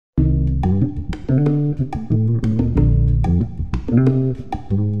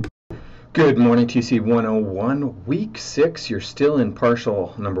morning, TC101, week 6. You're still in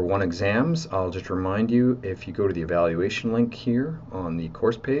partial number 1 exams. I'll just remind you, if you go to the evaluation link here on the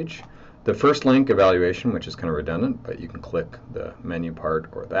course page, the first link, evaluation, which is kind of redundant, but you can click the menu part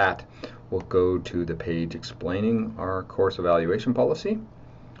or that, will go to the page explaining our course evaluation policy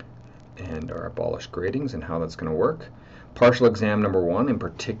and our abolished gradings and how that's going to work. Partial exam number 1 in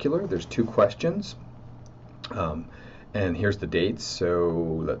particular, there's 2 questions. And here's the dates.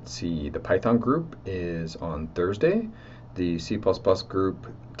 So let's see, the Python group is on Thursday, the C++ group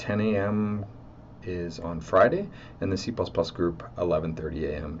 10 a.m. is on Friday, and the C++ group 11:30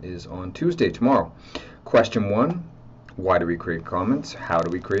 a.m. is on Tuesday, tomorrow. Question 1, why do we create comments? How do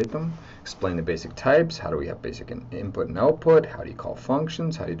we create them? Explain the basic types. How do we have basic input and output? How do you call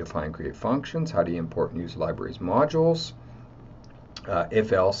functions? How do you define and create functions? How do you import and use libraries, modules,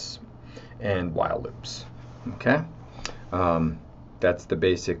 if else, and while loops? Okay. That's the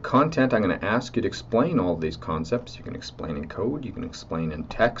basic content. I'm going to ask you to explain all of these concepts. You can explain in code, you can explain in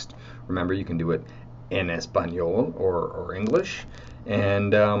text. Remember, you can do it in Espanol or English.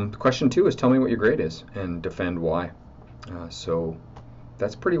 And question 2 is tell me what your grade is and defend why. So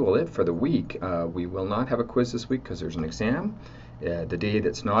that's pretty well it for the week. We will not have a quiz this week because there's an exam. The day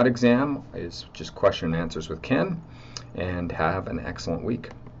that's not exam is just question and answers with Ken. And have an excellent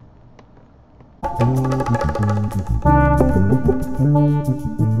week. Thank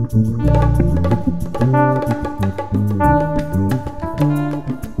you.